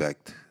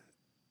expect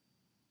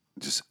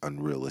just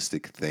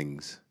unrealistic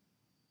things?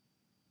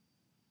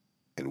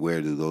 And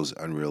where do those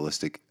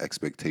unrealistic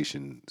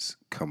expectations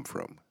come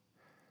from?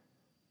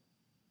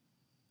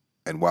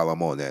 And while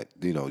I'm on that,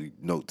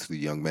 note to the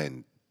young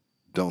men,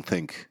 don't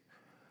think,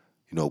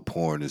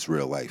 porn is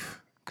real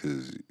life,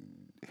 because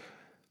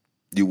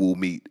you will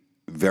meet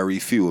very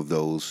few of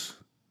those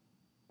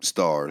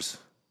stars,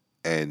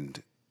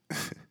 and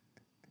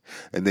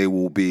and they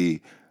will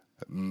be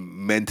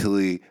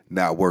mentally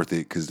not worth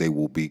it because they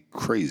will be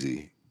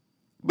crazy.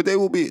 But they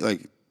will be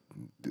like,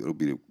 it'll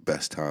be the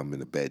best time in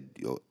the bed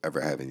you'll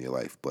ever have in your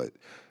life, but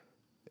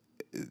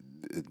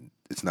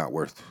it's not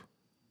worth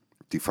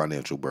the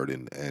financial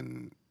burden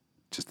and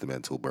just the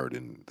mental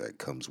burden that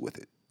comes with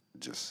it.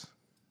 Just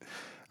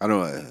I don't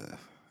know.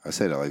 I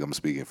say that like I'm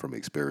speaking from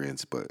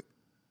experience, but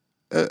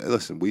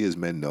listen, we as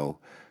men know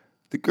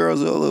the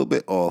girls are a little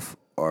bit off,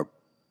 are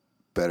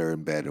better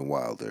in bed and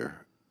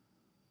wilder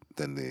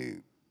than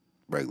the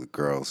regular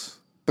girls.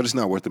 But it's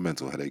not worth the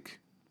mental headache.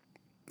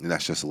 And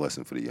that's just a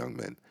lesson for the young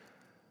men.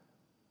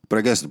 But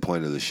I guess the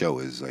point of the show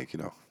is like,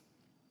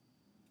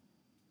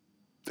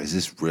 is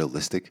this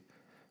realistic?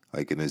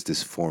 Like, and is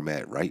this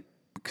format right?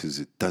 Because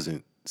it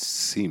doesn't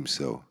seem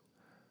so.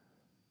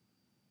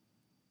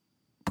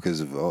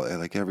 Because of all,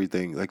 like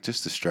everything, like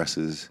just the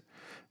stresses.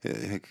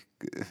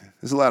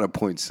 There's a lot of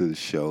points to the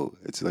show.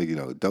 It's like,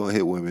 don't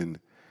hit women,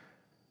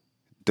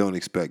 don't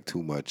expect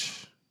too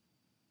much,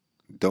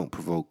 don't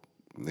provoke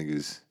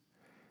niggas,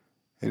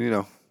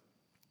 and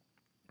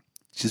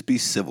just be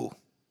civil.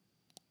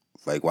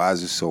 Like, why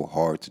is it so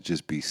hard to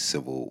just be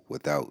civil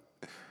without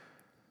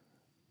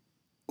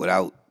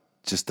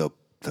just the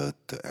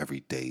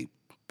everyday,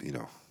 you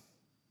know,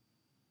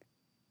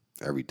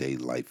 everyday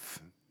life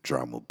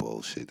drama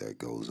bullshit that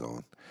goes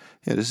on.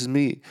 Yeah, this is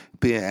me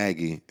being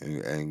Aggie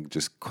and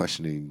just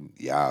questioning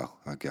y'all,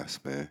 I guess,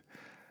 man.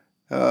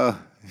 Uh,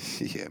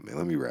 yeah, man,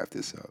 let me wrap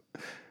this up.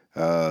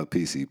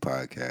 PC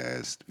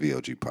Podcast,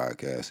 VLG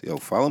Podcast. Yo,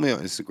 follow me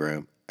on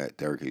Instagram at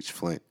Derek H.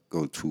 Flint.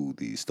 Go to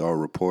the Star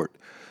Report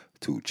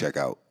to check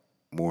out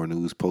more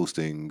news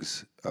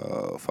postings.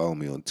 Follow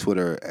me on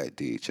Twitter at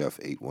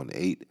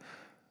DHF818.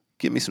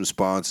 Get me some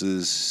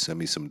sponsors. Send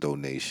me some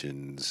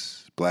donations.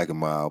 Black and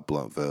Mild,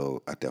 Bluntville.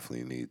 I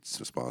definitely need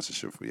some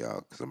sponsorship for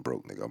y'all because I'm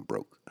broke, nigga. I'm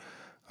broke.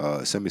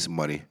 Send me some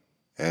money.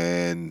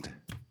 And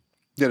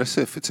yeah, that's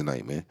it for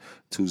tonight, man.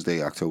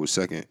 Tuesday, October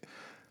 2nd.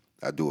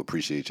 I do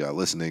appreciate y'all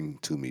listening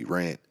to me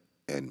rant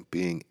and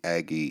being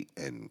Aggie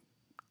and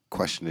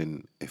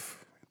questioning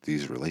if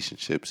these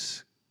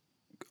relationships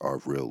are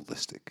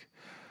realistic.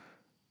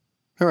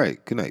 All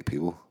right, good night,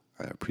 people.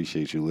 I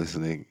appreciate you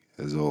listening.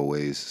 As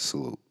always,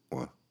 salute.